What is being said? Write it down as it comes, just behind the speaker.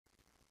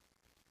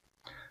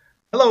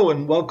Hello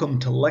and welcome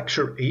to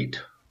Lecture 8,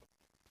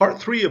 Part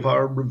 3 of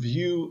our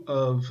review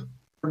of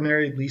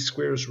ordinary least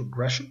squares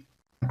regression.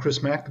 I'm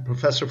Chris Mack, the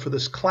professor for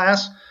this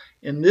class,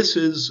 and this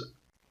is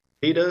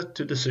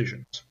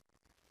Data2Decisions.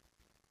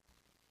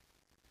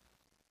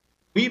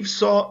 We've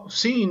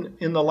seen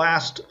in the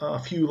last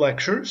few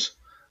lectures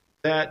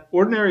that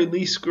ordinary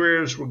least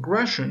squares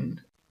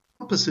regression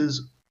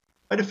encompasses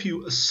quite a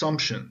few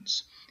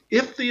assumptions.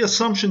 If the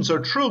assumptions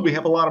are true, we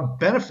have a lot of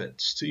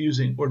benefits to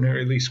using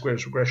ordinary least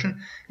squares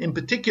regression. In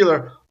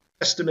particular,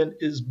 estimate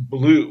is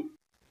blue.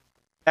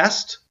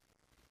 Best,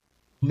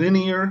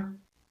 linear,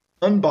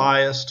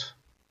 unbiased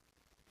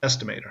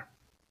estimator.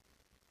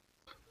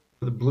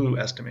 The blue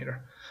estimator.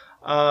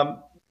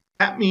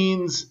 That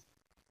means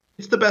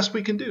it's the best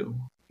we can do.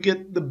 We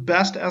get the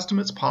best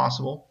estimates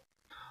possible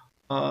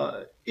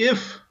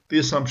if the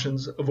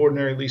assumptions of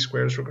ordinary least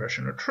squares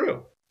regression are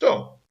true.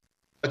 So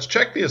let's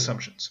check the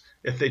assumptions.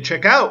 If they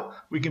check out,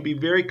 we can be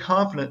very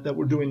confident that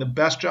we're doing the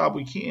best job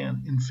we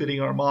can in fitting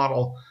our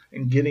model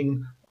and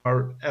getting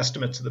our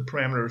estimates of the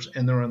parameters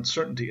and their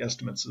uncertainty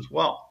estimates as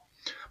well.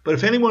 But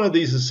if any one of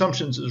these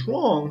assumptions is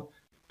wrong,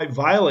 it might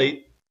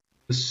violate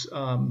this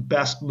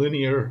best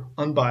linear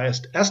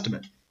unbiased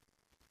estimate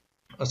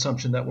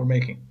assumption that we're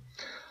making.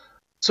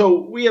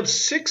 So we have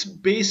 6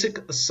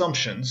 basic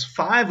assumptions,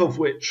 5 of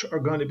which are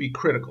going to be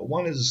critical.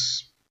 One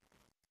is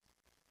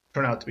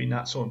turn out to be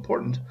not so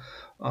important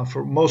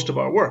for most of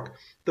our work.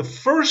 The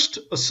first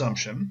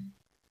assumption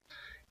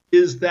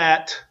is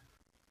that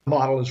the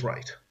model is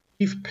right.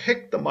 We've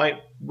picked the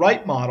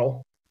right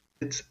model.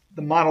 It's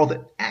the model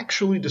that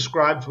actually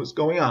describes what's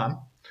going on.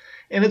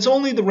 And it's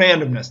only the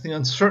randomness, the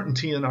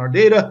uncertainty in our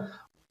data,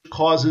 which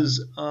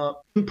causes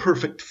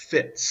imperfect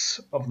fits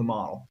of the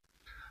model.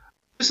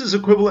 This is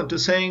equivalent to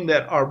saying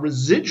that our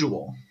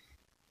residual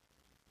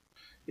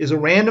is a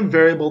random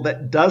variable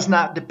that does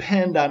not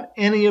depend on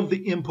any of the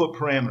input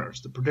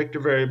parameters, the predictor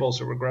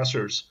variables or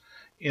regressors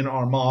in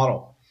our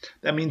model.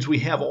 That means we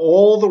have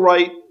all the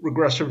right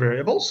regressor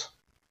variables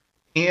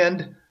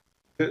and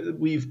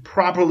we've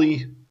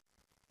properly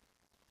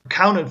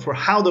accounted for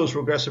how those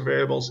regressor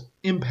variables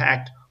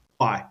impact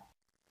Y.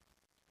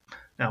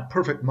 Now,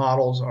 perfect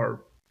models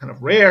are kind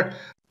of rare,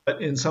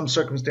 but in some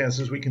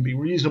circumstances we can be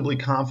reasonably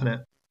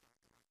confident.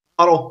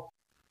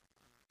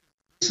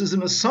 This is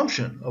an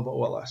assumption of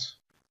OLS.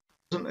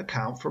 Doesn't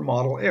account for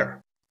model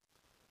error.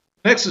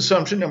 Next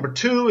assumption, number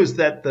 2, is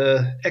that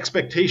the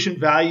expectation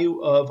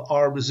value of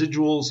our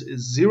residuals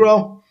is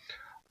 0.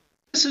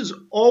 This is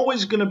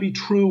always going to be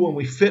true when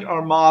we fit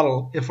our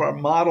model if our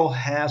model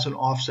has an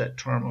offset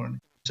term or an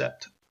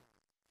intercept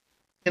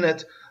in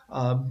it.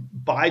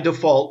 By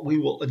default, we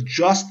will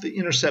adjust the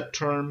intercept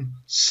term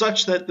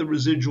such that the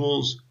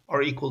residuals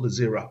are equal to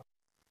 0.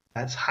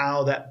 That's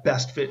how that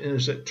best fit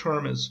intercept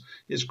term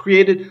is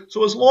created.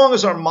 So as long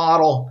as our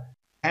model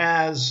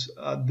has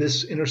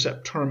this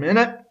intercept term in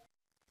it,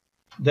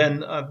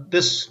 then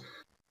this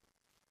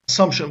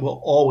assumption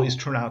will always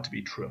turn out to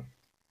be true.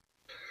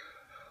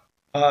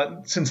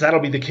 Since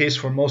that'll be the case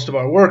for most of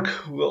our work,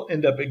 we'll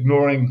end up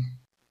ignoring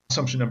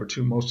assumption number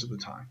 2 most of the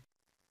time.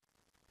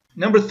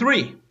 Number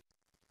 3,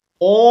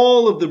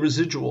 all of the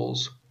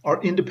residuals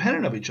are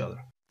independent of each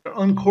other. They're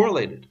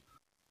uncorrelated.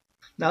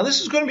 Now this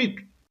is going to be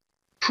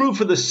true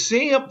for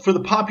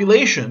the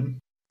population.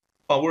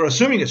 Well, we're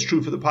assuming it's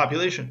true for the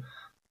population.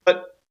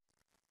 But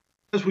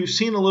as we've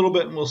seen a little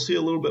bit, and we'll see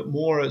a little bit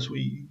more as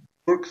we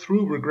work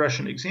through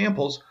regression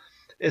examples,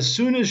 as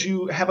soon as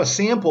you have a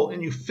sample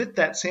and you fit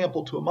that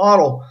sample to a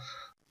model,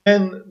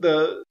 then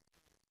the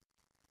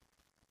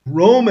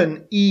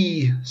Roman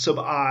E sub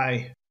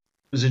I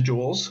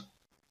residuals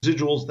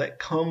that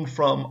come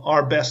from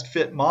our best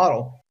fit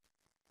model,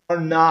 are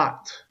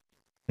not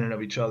independent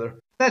of each other.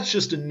 That's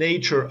just the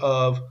nature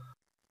of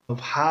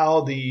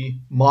how the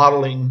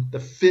modeling, the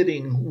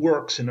fitting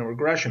works in a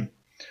regression.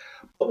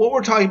 But what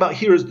we're talking about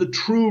here is the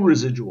true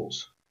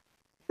residuals.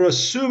 We're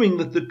assuming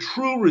that the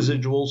true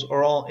residuals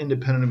are all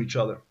independent of each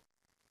other.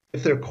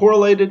 If they're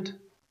correlated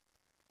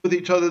with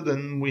each other,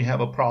 then we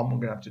have a problem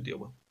we're going to have to deal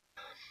with.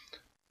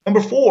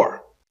 Number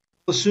 4,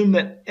 assume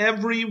that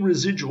every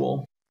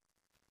residual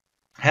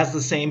has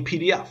the same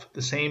PDF,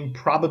 the same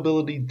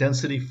probability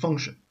density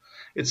function.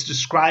 It's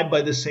described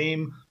by the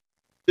same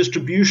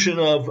distribution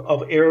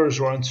of errors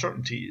or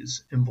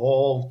uncertainties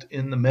involved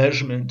in the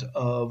measurement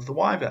of the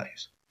Y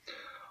values.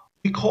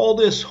 We call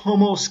this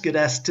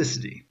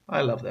homoskedasticity.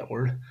 I love that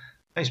word.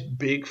 Nice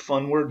big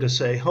fun word to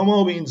say.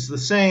 Homo means the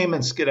same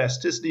and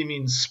skedasticity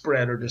means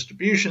spread or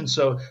distribution.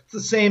 So it's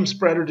the same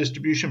spread or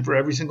distribution for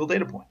every single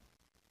data point.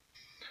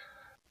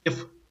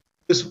 If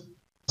this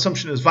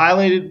assumption is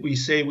violated, we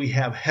say we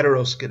have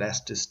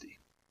heteroskedasticity.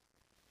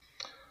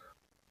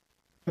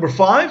 Number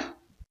 5,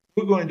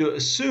 we're going to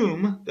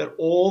assume that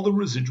all the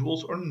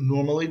residuals are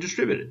normally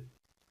distributed.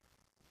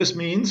 This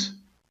means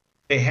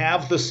they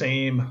have the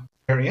same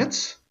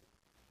variance,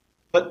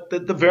 but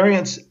that the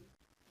variance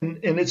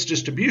in its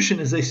distribution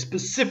is a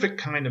specific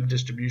kind of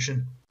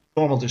distribution,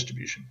 normal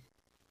distribution.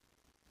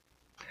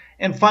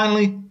 And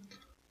finally,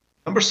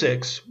 number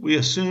 6, we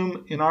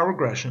assume in our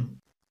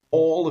regression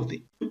all of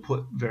the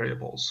input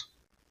variables,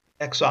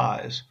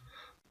 XIs,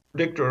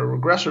 predictor or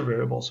regressor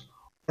variables,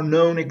 are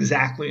known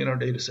exactly in our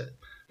data set.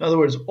 In other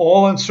words,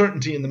 all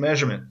uncertainty in the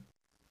measurement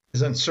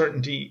is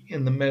uncertainty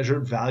in the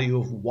measured value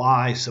of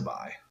Y sub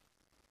I.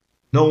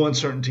 No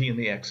uncertainty in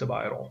the X sub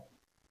I at all.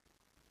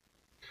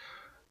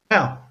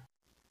 Now,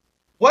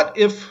 what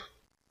if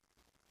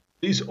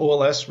these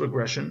OLS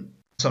regression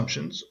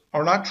assumptions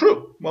are not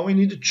true? Well, we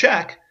need to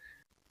check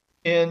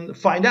and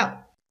find out.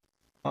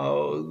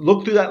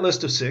 Look through that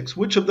list of 6.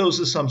 Which of those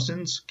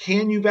assumptions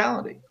can you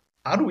validate?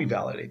 How do we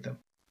validate them?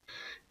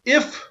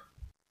 If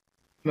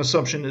an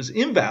assumption is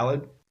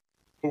invalid,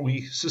 or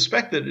we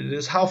suspect that it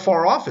is, how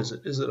far off is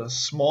it? Is it a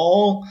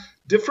small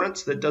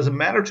difference that doesn't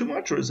matter too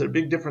much, or is it a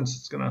big difference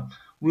that's going to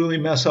really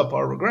mess up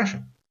our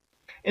regression?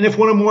 And if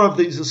one or more of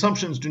these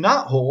assumptions do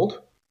not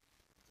hold,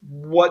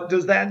 what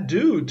does that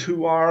do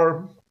to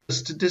our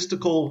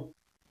statistical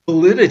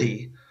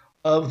validity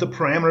of the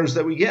parameters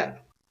that we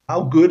get?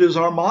 How good is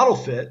our model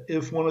fit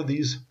if one of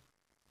these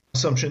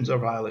assumptions are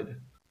violated?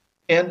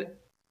 And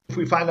if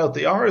we find out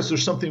they are, is there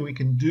something we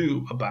can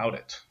do about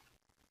it?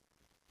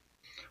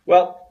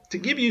 Well, to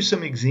give you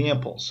some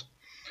examples,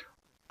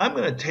 I'm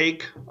going to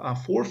take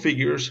 4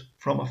 figures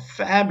from a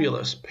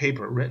fabulous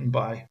paper written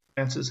by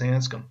Francis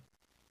Anscombe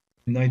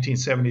in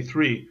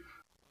 1973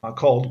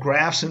 called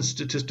Graphs and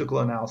Statistical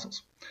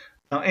Analysis.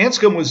 Now,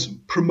 Anscombe was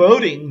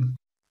promoting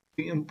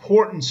the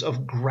importance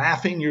of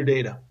graphing your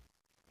data.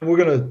 And we're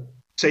going to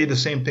say the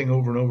same thing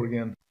over and over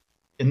again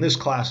in this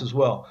class as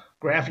well.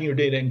 Graphing your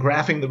data and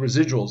graphing the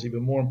residuals,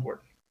 even more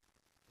important.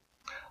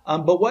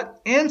 But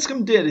what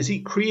Anscombe did is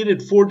he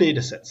created 4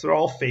 data sets. They're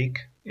all fake,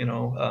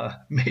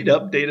 made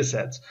up data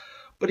sets.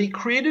 But he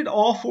created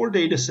all 4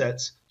 data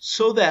sets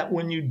so that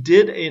when you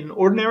did an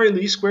ordinary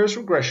least squares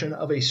regression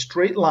of a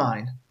straight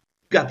line,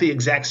 you got the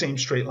exact same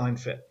straight line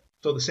fit.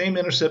 So the same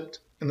intercept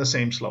and the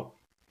same slope.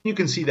 You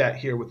can see that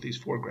here with these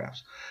 4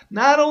 graphs.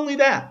 Not only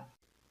that,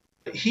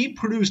 he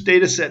produced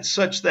data sets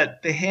such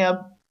that they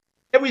have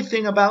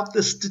everything about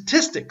the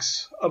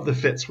statistics of the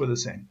fits were the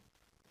same.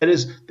 That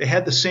is, they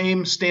had the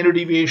same standard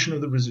deviation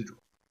of the residual.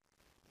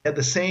 They had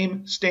the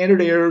same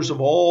standard errors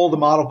of all the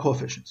model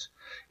coefficients.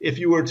 If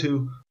you were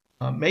to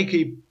make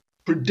a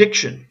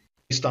prediction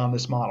based on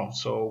this model,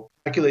 so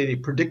calculate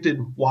a predicted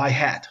y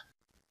hat,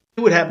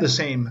 it would have the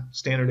same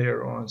standard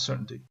error or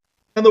uncertainty.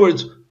 In other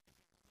words,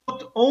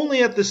 looked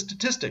only at the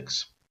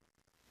statistics,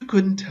 you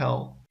couldn't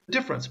tell the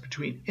difference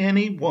between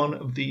any one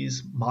of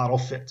these model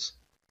fits.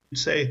 You'd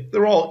say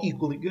they're all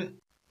equally good.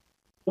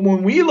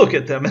 When we look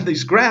at them in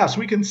these graphs,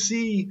 we can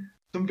see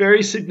some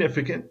very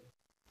significant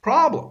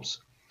problems.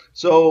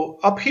 So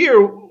up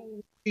here,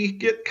 we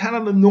get kind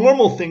of the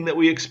normal thing that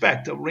we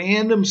expect, a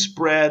random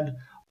spread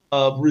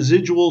of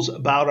residuals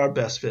about our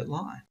best fit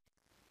line.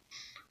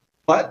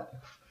 But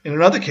in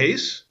another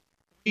case,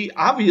 we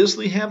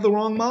obviously have the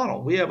wrong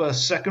model. We have a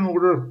second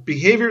order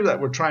behavior that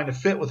we're trying to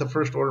fit with a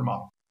first order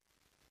model.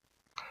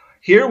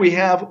 Here we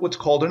have what's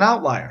called an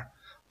outlier.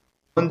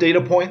 One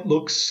data point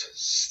looks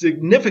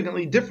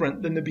significantly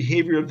different than the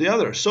behavior of the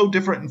other. So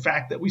different, in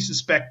fact, that we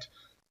suspect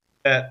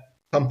that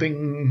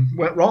something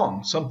went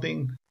wrong.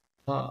 Something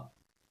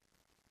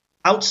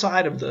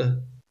outside of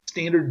the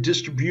standard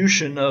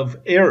distribution of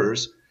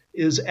errors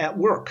is at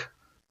work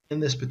in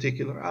this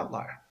particular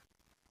outlier.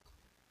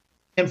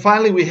 And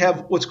finally, we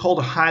have what's called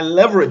a high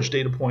leverage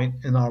data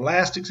point. In our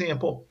last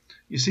example,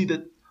 you see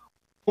that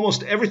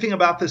almost everything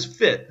about this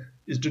fit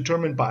is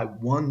determined by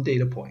one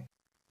data point.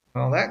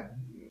 Well, that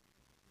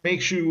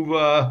makes you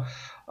a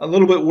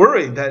little bit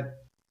worried that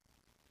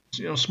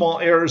small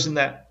errors in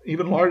that,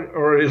 even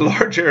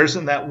large errors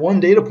in that one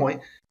data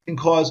point can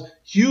cause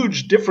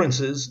huge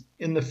differences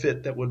in the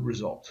fit that would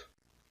result.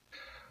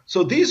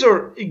 So these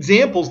are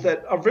examples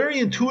that are very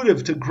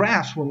intuitive to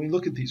graphs when we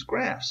look at these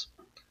graphs.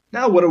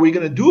 Now what are we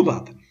going to do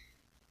about them?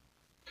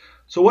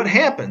 So what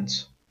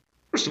happens?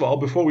 First of all,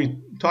 before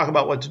we talk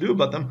about what to do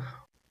about them,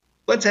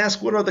 let's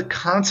ask what are the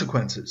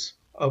consequences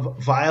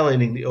of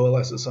violating the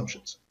OLS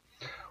assumptions.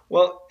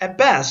 Well, at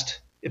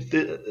best, if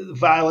the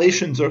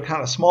violations are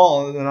kind of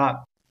small and they're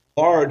not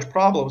large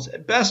problems,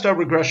 at best our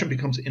regression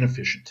becomes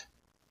inefficient.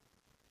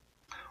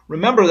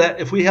 Remember that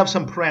if we have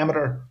some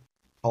parameter,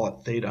 call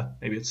it theta,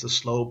 maybe it's the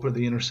slope or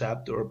the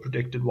intercept or a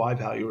predicted y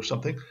value or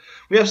something,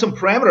 we have some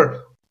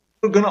parameter,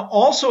 we're going to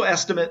also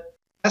estimate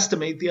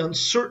the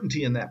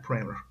uncertainty in that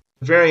parameter,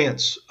 the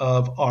variance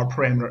of our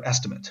parameter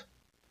estimate.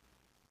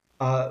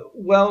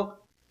 Well,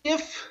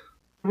 if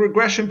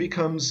regression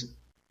becomes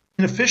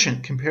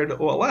inefficient compared to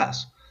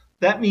OLS,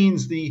 that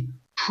means the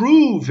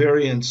true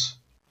variance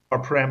of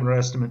our parameter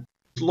estimate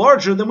is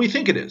larger than we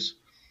think it is.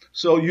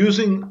 So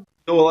using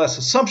OLS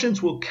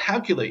assumptions, we'll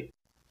calculate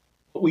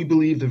what we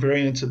believe the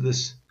variance of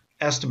this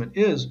estimate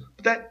is,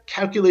 but that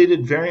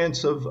calculated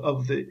variance of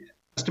the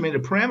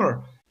estimated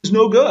parameter is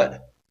no good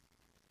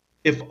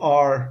if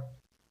our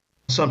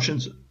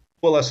assumptions,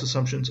 OLS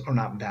assumptions, are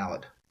not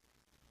valid.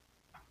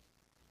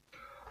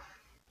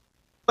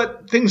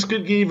 But things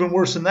could get even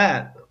worse than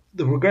that.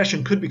 The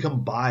regression could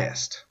become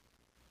biased.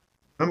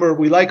 Remember,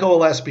 we like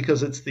OLS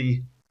because it's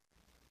the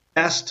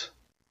best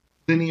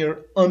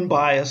linear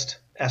unbiased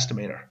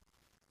estimator.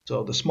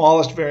 So the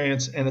smallest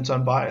variance and it's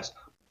unbiased.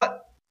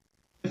 But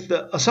if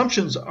the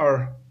assumptions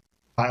are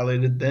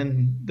violated,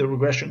 then the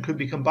regression could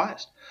become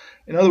biased.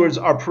 In other words,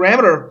 our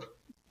parameter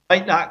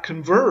might not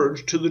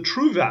converge to the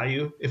true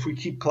value if we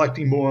keep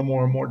collecting more and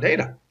more and more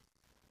data.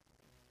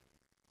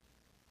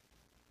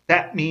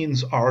 That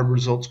means our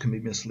results can be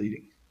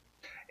misleading.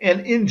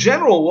 And in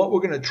general, what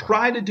we're going to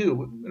try to do,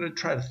 we're going to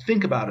try to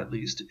think about at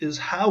least, is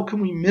how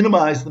can we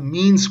minimize the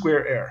mean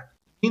square error?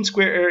 Mean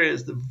square error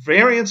is the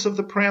variance of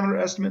the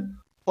parameter estimate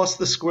plus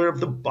the square of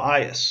the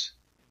bias.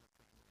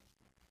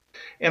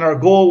 And our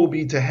goal will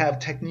be to have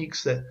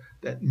techniques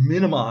that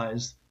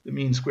minimize the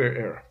mean square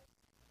error.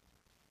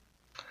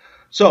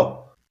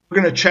 So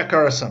we're going to check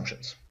our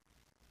assumptions.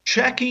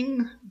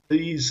 Checking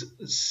these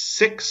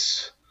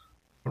 6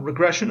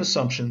 regression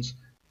assumptions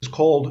is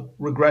called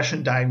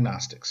regression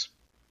diagnostics.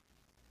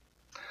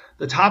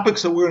 The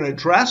topics that we're going to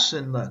address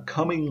in the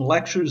coming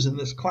lectures in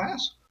this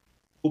class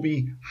will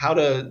be how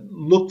to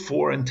look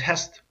for and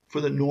test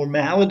for the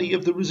normality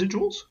of the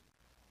residuals.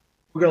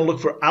 We're going to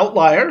look for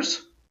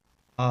outliers.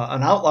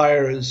 An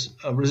outlier is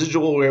a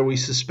residual where we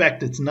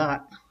suspect it's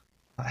not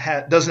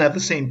doesn't have the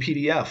same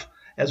PDF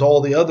as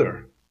all the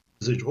other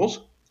residuals,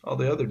 all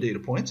the other data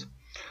points.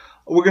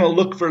 We're going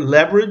to look for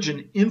leverage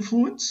and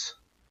influence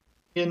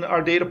in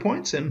our data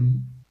points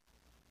and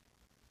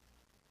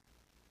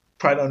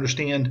try to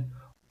understand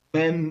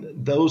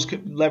when those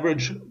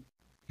leverage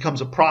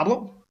becomes a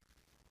problem.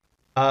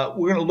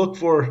 We're going to look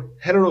for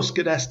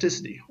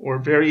heteroscedasticity, or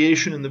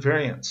variation in the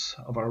variance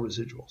of our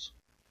residuals.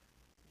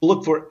 We'll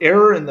look for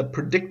error in the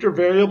predictor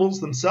variables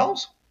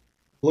themselves.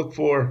 We'll look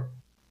for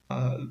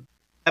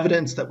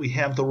evidence that we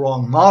have the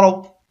wrong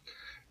model.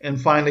 And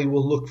finally,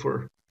 we'll look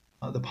for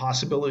the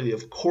possibility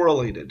of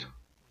correlated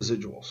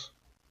residuals.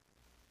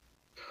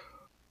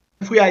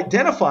 If we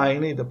identify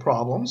any of the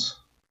problems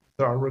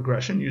with our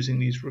regression using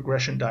these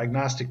regression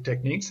diagnostic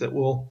techniques that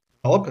we'll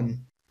develop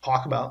and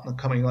talk about in the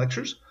coming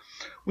lectures,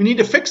 we need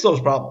to fix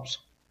those problems.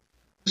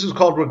 This is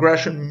called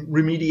regression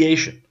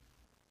remediation,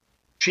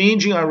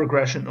 changing our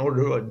regression in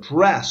order to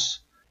address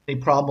any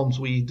problems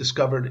we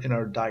discovered in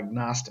our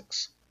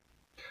diagnostics.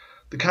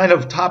 The kind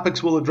of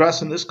topics we'll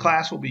address in this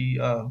class will be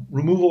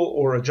removal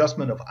or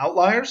adjustment of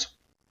outliers,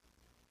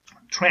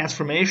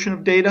 transformation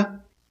of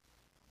data,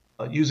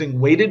 using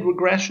weighted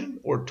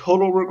regression or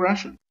total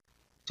regression,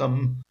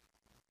 some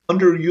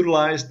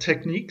underutilized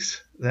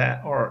techniques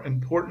that are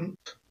important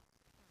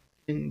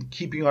in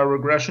keeping our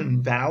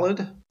regression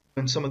valid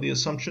when some of the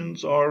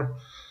assumptions are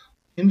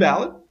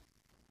invalid.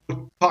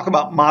 We'll talk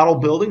about model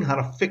building, how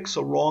to fix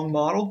a wrong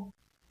model.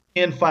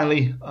 And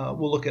finally,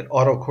 we'll look at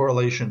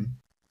autocorrelation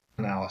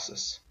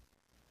analysis.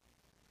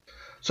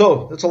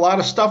 So that's a lot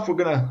of stuff we're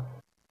going to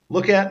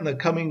look at in the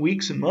coming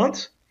weeks and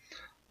months.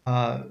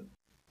 But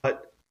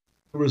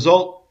the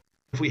result,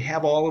 if we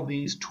have all of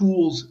these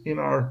tools in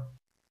our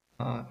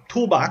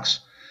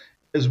toolbox,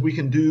 is we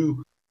can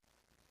do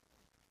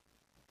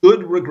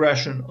good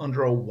regression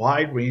under a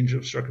wide range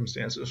of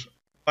circumstances,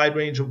 wide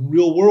range of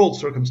real-world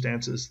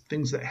circumstances,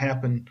 things that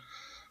happen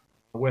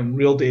when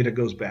real data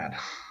goes bad.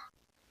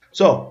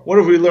 So what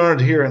have we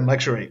learned here in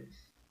Lecture 8?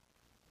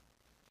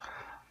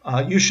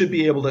 You should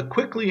be able to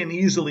quickly and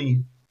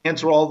easily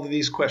answer all of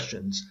these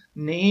questions.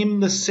 Name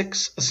the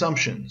 6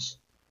 assumptions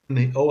in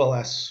the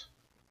OLS.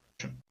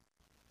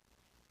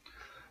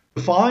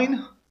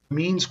 Define the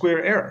mean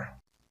square error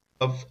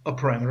of a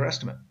parameter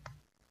estimate.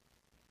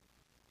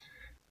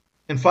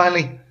 And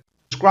finally,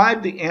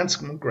 describe the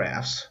Anscombe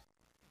graphs,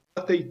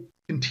 what they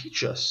can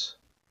teach us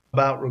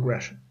about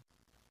regression.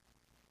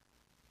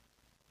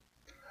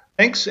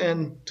 Thanks,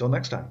 and till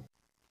next time.